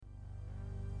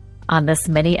On this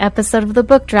mini episode of The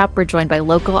Book Drop, we're joined by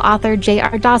local author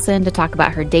J.R. Dawson to talk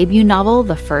about her debut novel,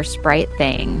 The First Bright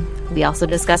Thing. We also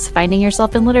discuss finding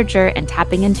yourself in literature and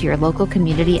tapping into your local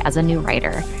community as a new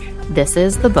writer. This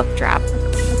is The Book Drop.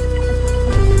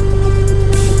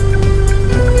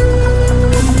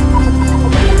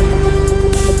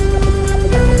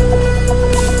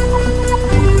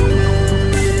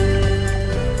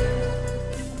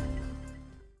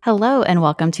 Hello and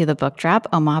welcome to The Book Drop,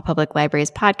 Omaha Public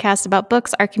Library's podcast about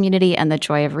books, our community, and the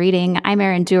joy of reading. I'm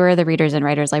Erin Dewar, the Readers and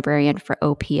Writers Librarian for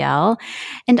OPL,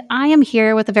 and I am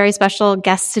here with a very special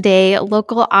guest today,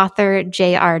 local author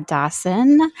J.R.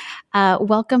 Dawson.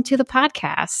 Welcome to the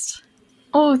podcast.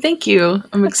 Oh, thank you.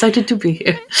 I'm excited to be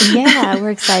here. Yeah,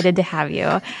 we're excited to have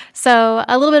you. So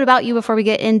a little bit about you before we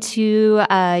get into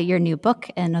your new book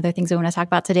and other things we want to talk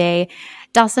about today.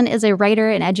 Dawson is a writer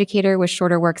and educator with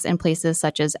shorter works in places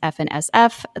such as F and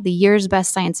SF, The Year's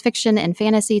Best Science Fiction and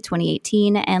Fantasy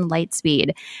 2018, and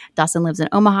Lightspeed. Dawson lives in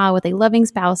Omaha with a loving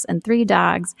spouse and 3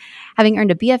 dogs. Having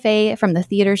earned a BFA from the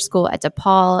theater school at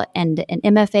DePaul and an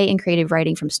MFA in creative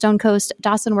writing from Stonecoast,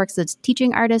 Dawson works as a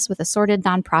teaching artist with assorted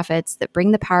nonprofits that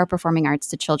bring the power of performing arts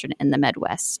to children in the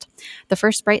Midwest. The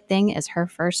First Bright Thing is her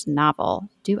first novel,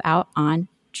 due out on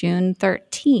June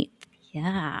 13th.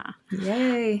 Yeah.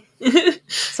 Yay.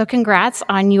 So congrats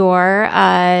on your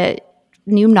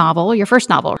new novel, your first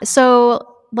novel.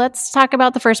 So let's talk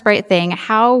about The First Bright Thing.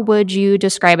 How would you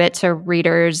describe it to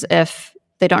readers if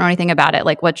they don't know anything about it?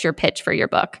 Like, what's your pitch for your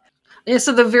book? Yeah,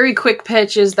 so the very quick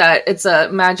pitch is that it's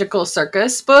a magical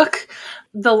circus book.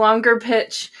 The longer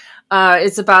pitch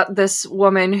is about this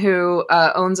woman who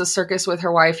owns a circus with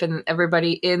her wife, and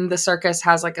everybody in the circus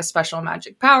has like a special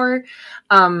magic power.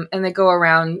 And they go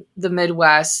around the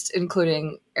Midwest,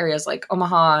 including areas like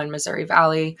Omaha and Missouri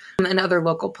Valley and other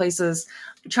local places,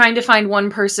 trying to find one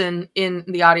person in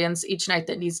the audience each night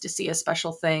that needs to see a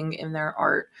special thing in their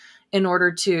art in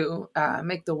order to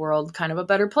make the world kind of a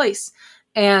better place.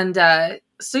 And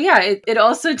so, yeah, it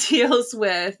also deals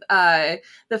with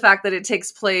the fact that it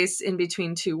takes place in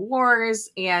between 2 wars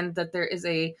and that there is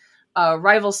a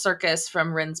rival circus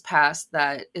from Rin's past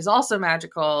that is also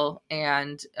magical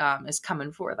and is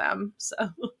coming for them. So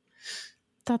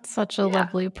that's such a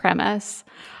lovely premise.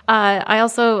 I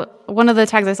also, one of the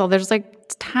tags I saw, there's a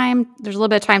little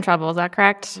bit of time travel. Is that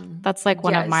correct? Mm-hmm. That's like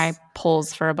one of my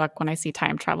pulls for a book. When I see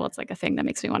time travel, it's like a thing that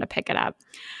makes me want to pick it up.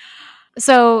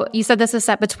 So you said this is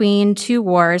set between 2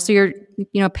 wars. So you're,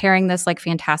 pairing this like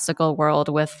fantastical world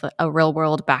with a real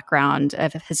world background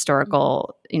of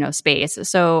historical, space.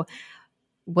 So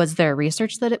was there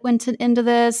research that it went into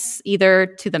this, either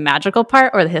to the magical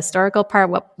part or the historical part?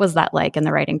 What was that like in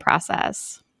the writing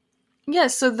process? Yeah,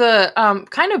 so the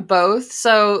kind of both.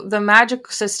 So the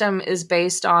magic system is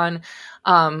based on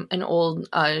an old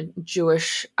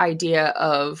Jewish idea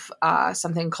of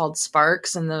something called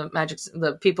sparks, and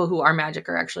the people who are magic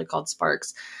are actually called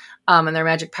sparks, and their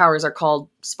magic powers are called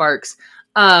sparks.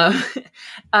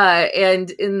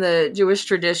 And in the Jewish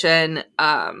tradition,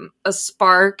 a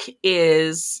spark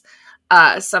is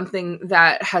something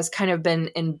that has kind of been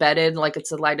embedded, like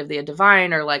it's a light of the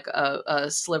divine or like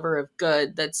a sliver of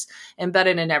good that's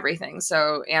embedded in everything.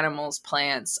 So animals,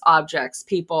 plants, objects,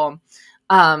 people.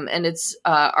 And it's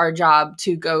our job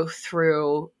to go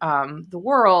through the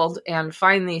world and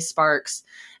find these sparks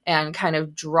and kind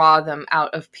of draw them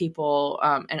out of people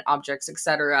and objects,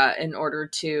 etc., in order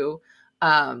to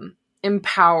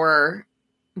empower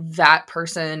that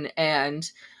person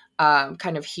and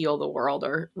kind of heal the world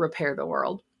or repair the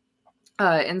world.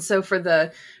 And so for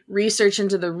the research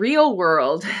into the real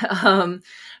world,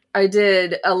 I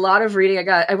did a lot of reading.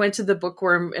 I went to the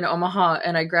Bookworm in Omaha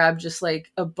and I grabbed just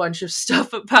like a bunch of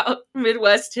stuff about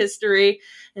Midwest history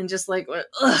and just like went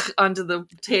onto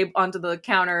the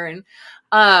counter. And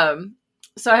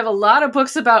so I have a lot of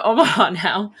books about Omaha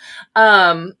now.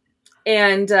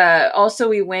 And also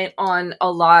we went on a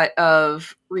lot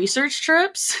of research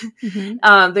trips.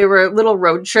 Mm-hmm. They were little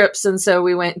road trips. And so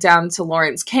we went down to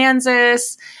Lawrence,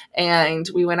 Kansas, and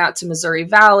we went out to Missouri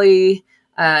Valley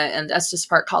and Estes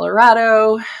Park,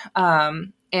 Colorado.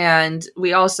 And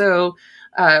we also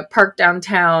parked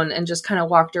downtown and just kind of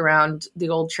walked around the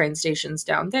old train stations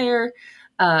down there.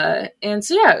 And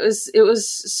so, yeah, it was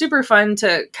super fun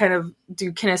to kind of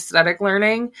do kinesthetic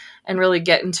learning and really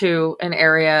get into an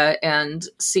area and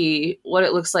see what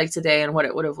it looks like today and what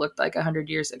it would have looked like 100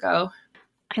 years ago.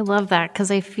 I love that because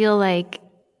I feel like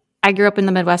I grew up in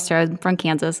the Midwest here. I'm from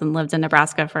Kansas and lived in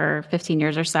Nebraska for 15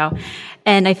 years or so.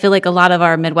 And I feel like a lot of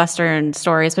our Midwestern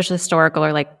stories, especially historical,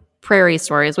 are like prairie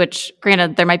stories, which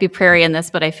granted there might be prairie in this,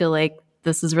 but I feel like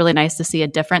this is really nice to see a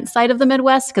different side of the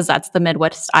Midwest, because that's the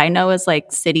Midwest I know as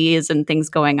like cities and things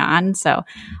going on. So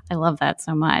I love that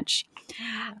so much.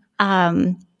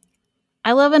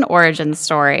 I love an origin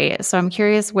story. So I'm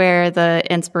curious where the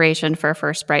inspiration for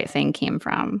First Bright Thing came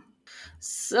from.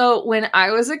 So when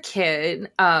I was a kid,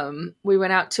 we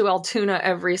went out to Altoona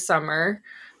every summer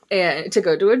and to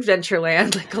go to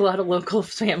Adventureland, like a lot of local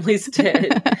families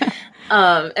did.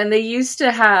 And they used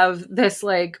to have this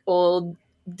like old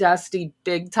dusty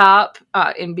big top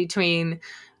in between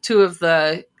two of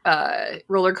the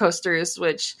roller coasters,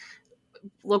 which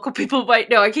local people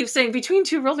might know. I keep saying between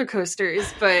two roller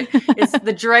coasters, but it's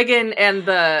the Dragon and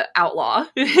the Outlaw.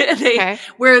 Okay.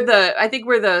 I think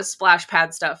where the splash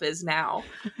pad stuff is now.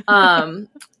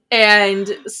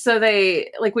 And so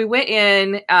we went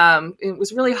in, it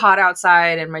was really hot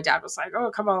outside and my dad was like,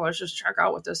 oh, come on, let's just check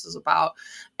out what this is about.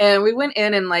 And we went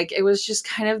in and like, it was just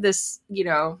kind of this, you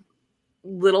know,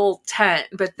 little tent,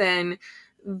 but then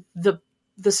the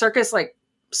circus like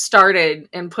started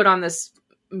and put on this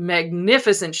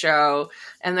magnificent show.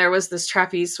 And there was this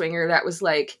trapeze swinger that was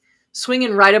like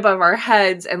swinging right above our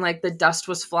heads, and like the dust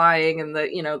was flying and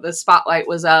the spotlight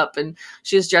was up and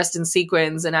she was dressed in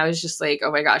sequins, and I was just like,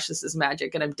 oh my gosh, this is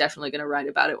magic, and I'm definitely going to write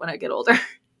about it when I get older.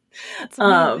 That's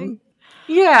amazing.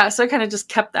 Yeah, so I kind of just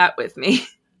kept that with me.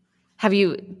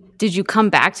 Did you come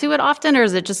back to it often, or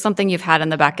is it just something you've had in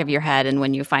the back of your head and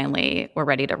when you finally were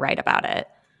ready to write about it?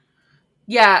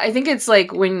 Yeah, I think it's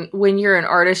like when you're an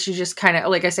artist, you just kind of,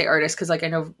 like I say artist because like I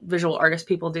know visual artist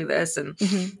people do this and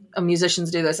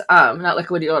musicians do this. Not like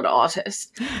when you're an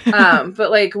artist,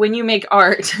 but like when you make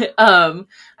art,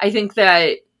 I think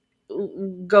that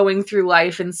going through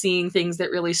life and seeing things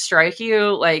that really strike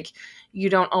you, like you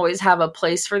don't always have a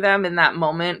place for them in that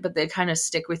moment, but they kind of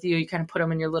stick with you. You kind of put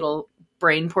them in your little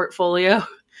brain portfolio.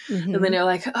 And then you're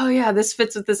like, oh yeah, this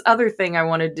fits with this other thing I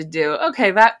wanted to do.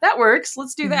 Okay, that works.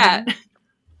 Let's do that.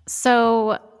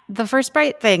 So the First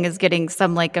Bright Thing is getting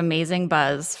some like amazing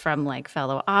buzz from like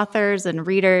fellow authors and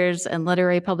readers and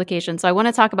literary publications. So I want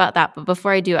to talk about that. But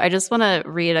before I do, I just want to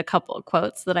read a couple of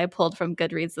quotes that I pulled from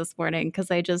Goodreads this morning,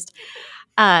 because I just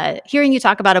hearing you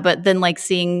talk about it, but then like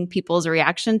seeing people's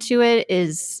reaction to it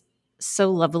is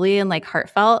so lovely and like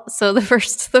heartfelt. So the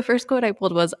first quote I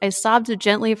pulled was, "I sobbed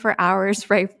gently for hours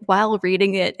right while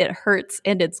reading it. It hurts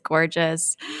and it's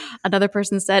gorgeous." Another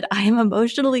person said, "I am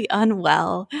emotionally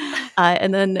unwell."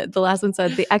 And then the last one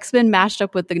said, "The X-Men mashed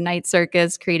up with the Night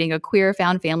Circus, creating a queer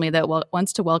found family that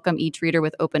wants to welcome each reader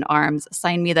with open arms.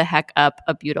 Sign me the heck up,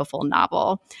 a beautiful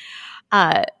novel."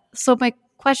 So my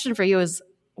question for you is,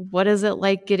 what is it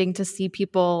like getting to see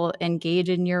people engage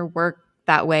in your work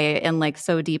that way and like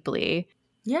so deeply?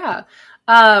 Yeah.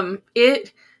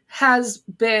 It has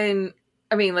been,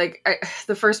 I mean, like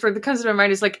the first word that comes to my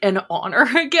mind is like an honor,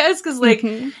 I guess. Cause like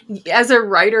as a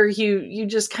writer, you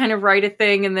just kind of write a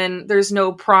thing and then there's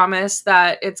no promise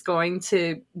that it's going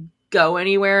to go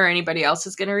anywhere or anybody else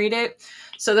is going to read it.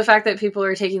 So the fact that people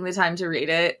are taking the time to read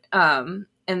it, and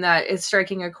that it's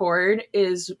striking a chord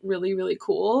is really, really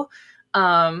cool.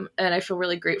 And I feel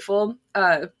really grateful.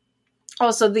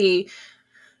 Also the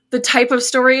type of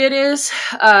story it is,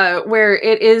 where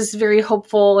it is very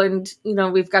hopeful and,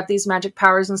 we've got these magic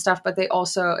powers and stuff, but it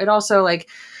also like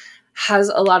has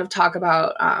a lot of talk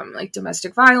about, like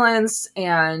domestic violence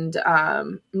and,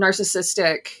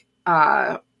 narcissistic,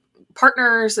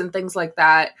 partners and things like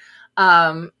that.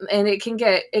 And it can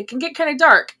get kind of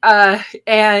dark.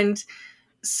 And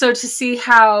so to see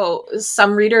how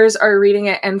some readers are reading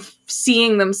it and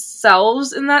seeing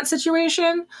themselves in that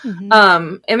situation,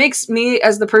 it makes me,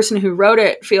 as the person who wrote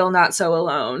it, feel not so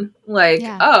alone. Like,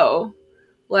 oh,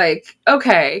 like,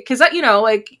 okay. Cause that,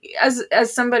 like as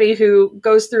somebody who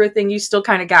goes through a thing, you still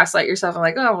kind of gaslight yourself and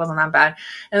like, oh, it wasn't that bad.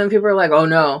 And then people are like, oh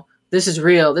no, this is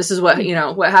real. This is what,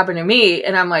 what happened to me.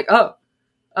 And I'm like, oh,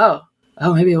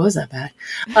 maybe it was that bad.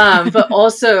 But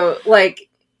also like,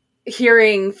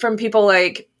 hearing from people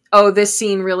like, oh, this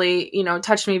scene really,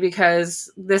 touched me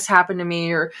because this happened to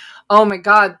me, or, oh my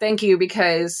God, thank you.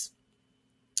 Because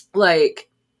like,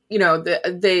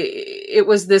 it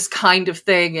was this kind of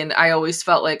thing. And I always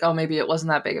felt like, oh, maybe it wasn't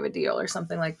that big of a deal or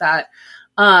something like that.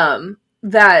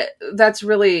 That's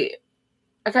really,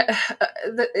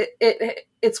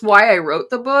 it's why I wrote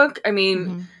the book. I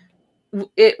mean,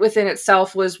 it within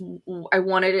itself was, I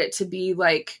wanted it to be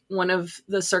like one of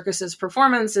the circus's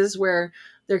performances where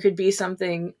there could be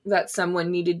something that someone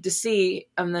needed to see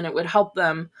and then it would help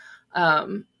them.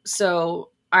 So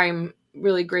I'm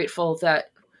really grateful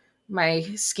that my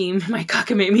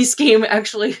cockamamie scheme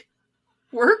actually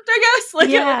worked, I guess. Like,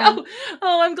 I'm like,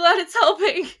 oh, I'm glad it's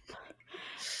helping.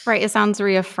 Right. It sounds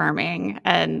reaffirming.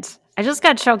 And I just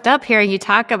got choked up hearing you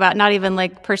talk about not even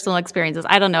like personal experiences.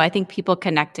 I don't know. I think people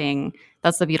connecting,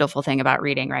 that's the beautiful thing about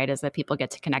reading, right? Is that people get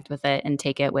to connect with it and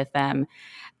take it with them.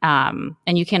 And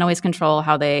you can't always control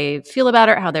how they feel about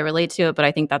it, how they relate to it. But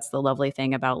I think that's the lovely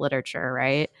thing about literature,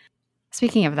 right?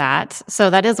 Speaking of that, so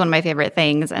that is one of my favorite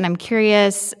things. And I'm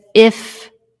curious,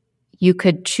 if you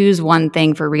could choose one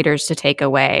thing for readers to take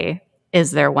away,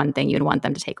 is there one thing you'd want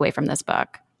them to take away from this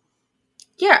book?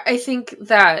 Yeah, I think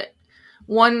that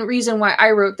one reason why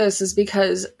I wrote this is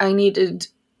because I needed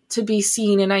to be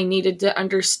seen and I needed to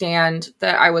understand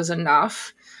that I was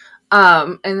enough.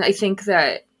 And I think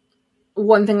that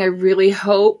one thing I really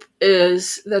hope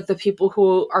is that the people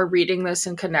who are reading this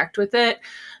and connect with it,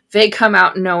 they come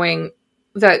out knowing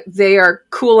that they are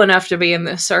cool enough to be in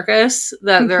this circus,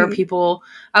 that there are people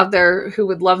out there who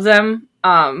would love them,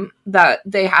 that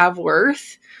they have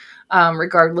worth,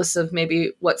 regardless of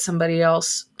maybe what somebody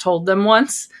else told them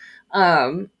once,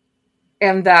 and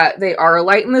that they are a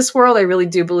light in this world. I really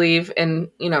do believe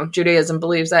in, Judaism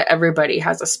believes that everybody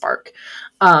has a spark.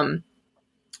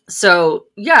 So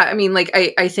yeah, I mean, like,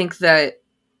 I think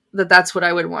that's what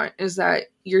I would want, is that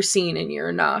you're seen and you're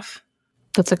enough.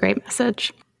 That's a great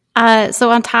message. So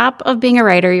on top of being a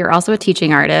writer, you're also a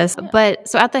teaching artist. Yeah. But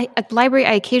so at the library,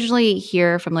 I occasionally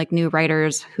hear from like new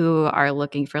writers who are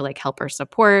looking for like help or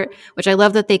support, which I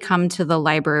love that they come to the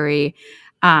library.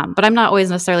 But I'm not always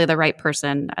necessarily the right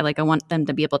person. I want them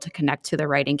to be able to connect to the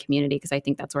writing community because I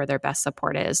think that's where their best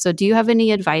support is. So do you have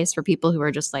any advice for people who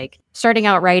are just like starting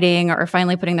out writing or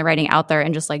finally putting the writing out there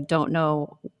and just like don't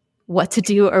know what to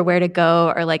do or where to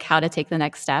go or like how to take the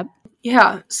next step?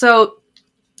 Yeah. So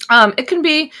it can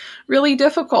be really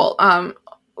difficult.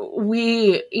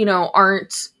 We,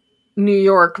 aren't New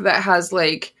York that has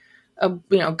like a,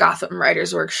 Gotham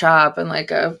Writers Workshop and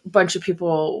like a bunch of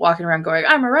people walking around going,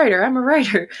 I'm a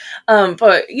writer.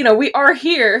 But, we are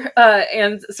here.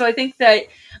 And so I think that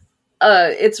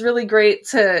it's really great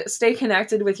to stay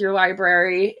connected with your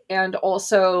library and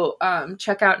also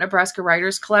check out Nebraska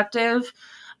Writers Collective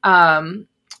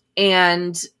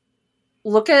and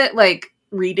look at like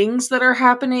readings that are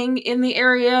happening in the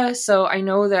area. So I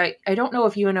know that, I don't know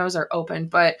if UNOs are open,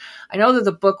 but I know that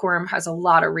the Bookworm has a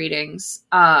lot of readings.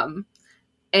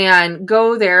 And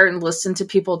go there and listen to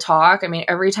people talk. I mean,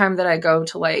 every time that I go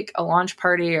to like a launch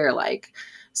party or like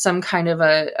some kind of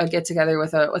a get together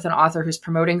with an author who's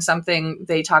promoting something,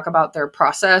 they talk about their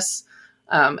process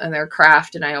and their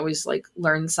craft, and I always like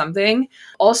learn something.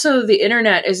 Also, the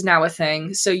internet is now a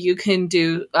thing, so you can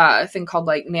do a thing called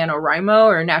like NaNoWriMo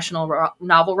or National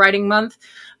Novel Writing Month,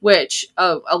 which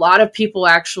a lot of people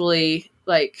actually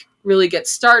like really get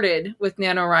started with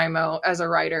NaNoWriMo as a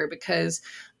writer because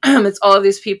it's all of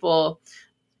these people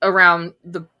around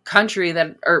the country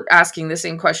that are asking the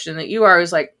same question that you are,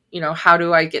 is like, how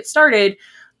do I get started?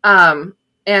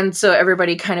 And so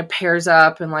everybody kind of pairs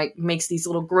up and like makes these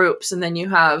little groups. And then you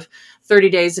have 30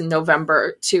 days in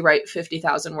November to write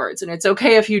 50,000 words. And it's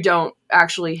okay if you don't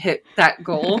actually hit that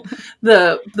goal.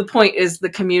 The point is the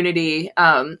community.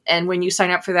 And when you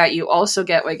sign up for that, you also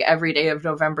get like every day of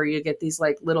November, you get these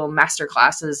like little master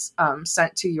classes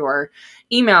sent to your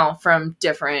email from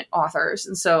different authors.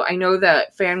 And so I know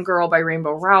that Fangirl by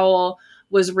Rainbow Rowell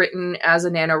was written as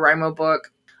a NaNoWriMo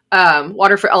book.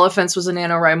 Water for Elephants was a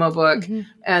NaNoWriMo book. Mm-hmm.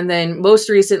 And then most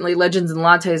recently, Legends and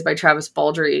Lattes by Travis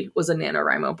Baldree was a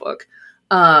NaNoWriMo book.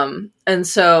 And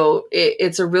so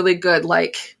it's a really good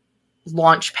like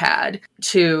launch pad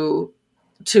to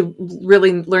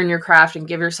really learn your craft and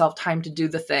give yourself time to do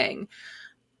the thing.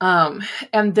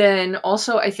 And then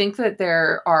also I think that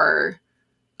there are,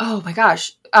 oh my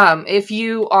gosh, if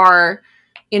you are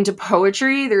into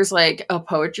poetry, there's like a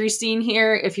poetry scene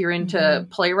here. If you're into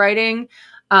playwriting,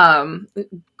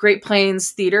 Great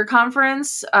Plains Theater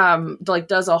Conference, like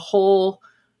does a whole,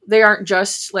 they aren't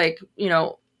just like,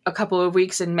 a couple of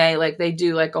weeks in May, like they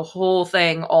do like a whole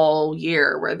thing all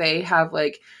year where they have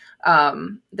like,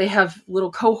 they have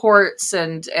little cohorts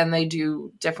and they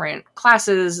do different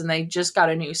classes, and they just got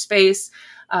a new space,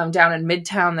 down in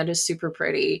Midtown that is super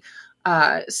pretty.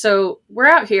 So we're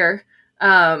out here.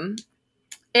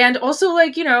 And also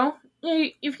like,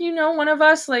 if one of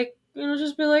us, like,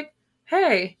 just be like,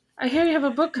 hey, I hear you have a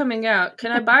book coming out.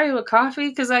 Can I buy you a coffee?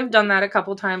 Because I've done that a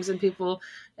couple times, and people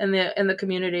in the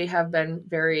community have been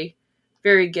very,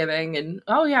 very giving. And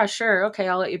oh yeah, sure, okay,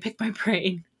 I'll let you pick my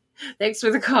brain. Thanks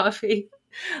for the coffee.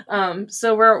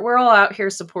 So we're all out here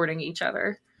supporting each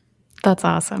other. That's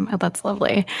awesome. Oh, that's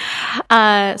lovely.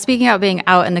 Speaking of being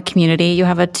out in the community, you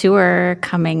have a tour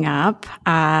coming up.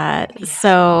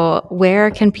 So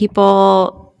where can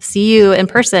people see you in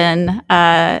person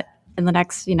in the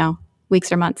next, weeks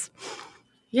or months?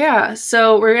 Yeah,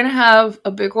 so we're going to have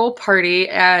a big old party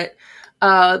at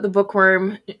the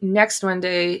Bookworm next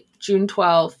Monday, June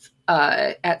 12th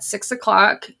at 6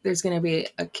 o'clock. There's going to be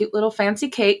a cute little fancy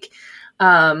cake.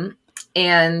 And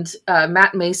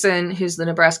Matt Mason, who's the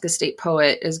Nebraska State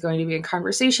poet, is going to be in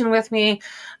conversation with me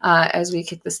as we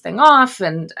kick this thing off.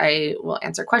 And I will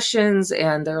answer questions,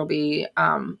 and there will be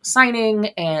signing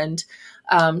and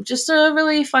just a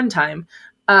really fun time.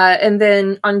 And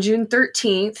then on June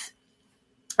 13th,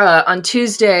 on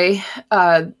Tuesday,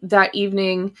 that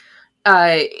evening,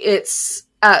 it's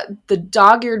at the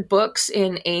Dog-Eared Books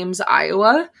in Ames,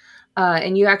 Iowa.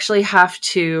 And you actually have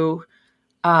to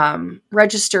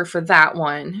register for that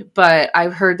one. But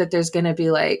I've heard that there's going to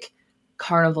be like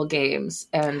carnival games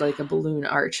and like a balloon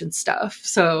arch and stuff.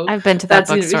 So I've been to that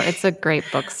bookstore. It's a great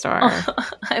bookstore.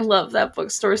 I love that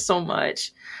bookstore so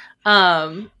much.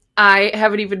 I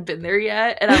haven't even been there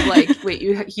yet. And I'm like, wait,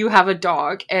 you have a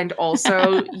dog, and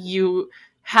also you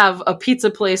have a pizza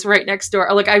place right next door.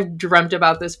 Like, I've dreamt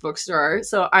about this bookstore.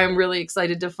 So I'm really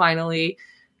excited to finally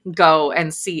go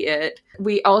and see it.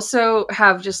 We also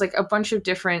have just like a bunch of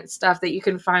different stuff that you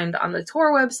can find on the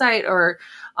tour website or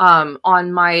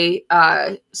on my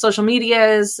social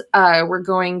medias. We're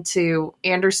going to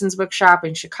Anderson's Bookshop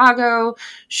in Chicago,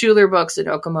 Schuler Books in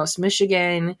Okemos,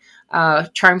 Michigan,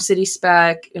 Charm City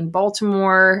Spec in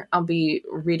Baltimore. I'll be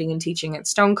reading and teaching at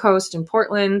Stone Coast in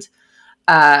Portland,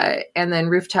 and then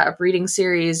Rooftop Reading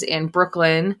Series in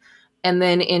Brooklyn. And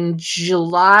then in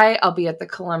July, I'll be at the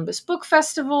Columbus Book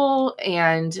Festival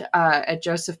and at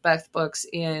Joseph Beth Books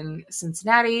in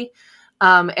Cincinnati.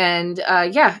 And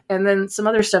then some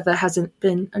other stuff that hasn't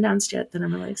been announced yet that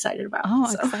I'm really excited about.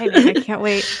 Oh, exciting. I can't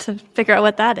wait to figure out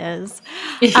what that is.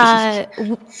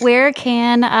 Where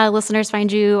can listeners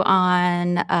find you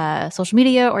on social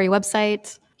media or your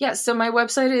website? Yeah, so my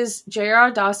website is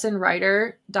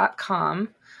jrdawsonwriter.com.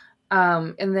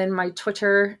 And then my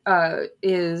Twitter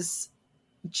is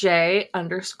J_R_Dawson.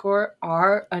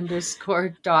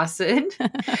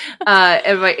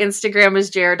 And my Instagram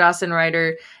is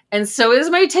jrdawsonwriter. And so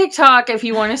is my TikTok. If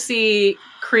you want to see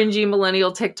cringy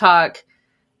millennial TikTok,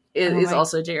 it is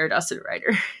also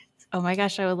jrdawsonwriter. Oh my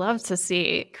gosh, I would love to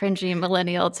see cringy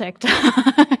millennial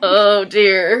TikTok. Oh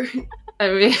dear. I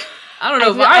mean, I don't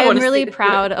know if I want to. I'm really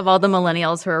proud of all the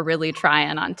millennials who are really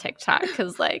trying on TikTok,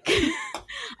 because like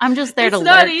I'm just there to lurk.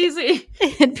 It's not easy.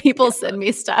 And people send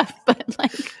me stuff, but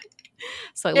like,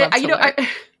 so I love to lurk.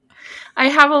 I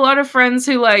have a lot of friends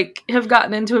who like have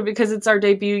gotten into it because it's our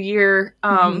debut year,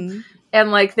 and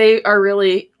like they are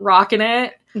really rocking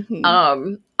it.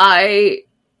 I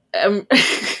am.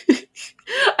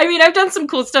 I mean, I've done some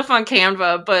cool stuff on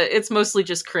Canva, but it's mostly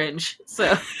just cringe.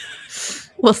 So.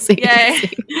 We'll see. Yay.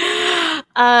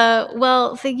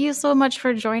 Well, thank you so much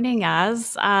for joining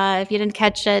us. If you didn't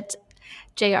catch it,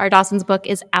 J.R. Dawson's book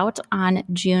is out on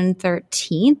June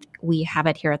 13th. We have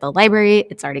it here at the library.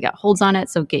 It's already got holds on it,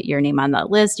 so get your name on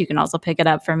that list. You can also pick it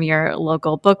up from your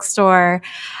local bookstore.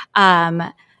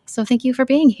 So thank you for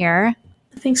being here.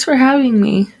 Thanks for having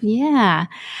me. Yeah.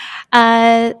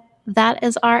 That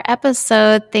is our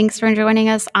episode. Thanks for joining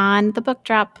us on The Book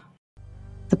Drop.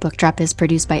 The Book Drop is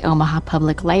produced by Omaha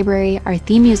Public Library. Our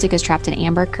theme music is Trapped in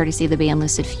Amber, courtesy of the band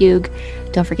Lucid Fugue.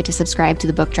 Don't forget to subscribe to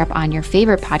The Book Drop on your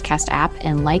favorite podcast app,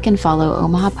 and like and follow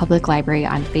Omaha Public Library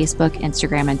on Facebook,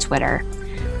 Instagram, and Twitter.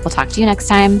 We'll talk to you next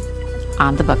time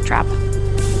on The Book Drop.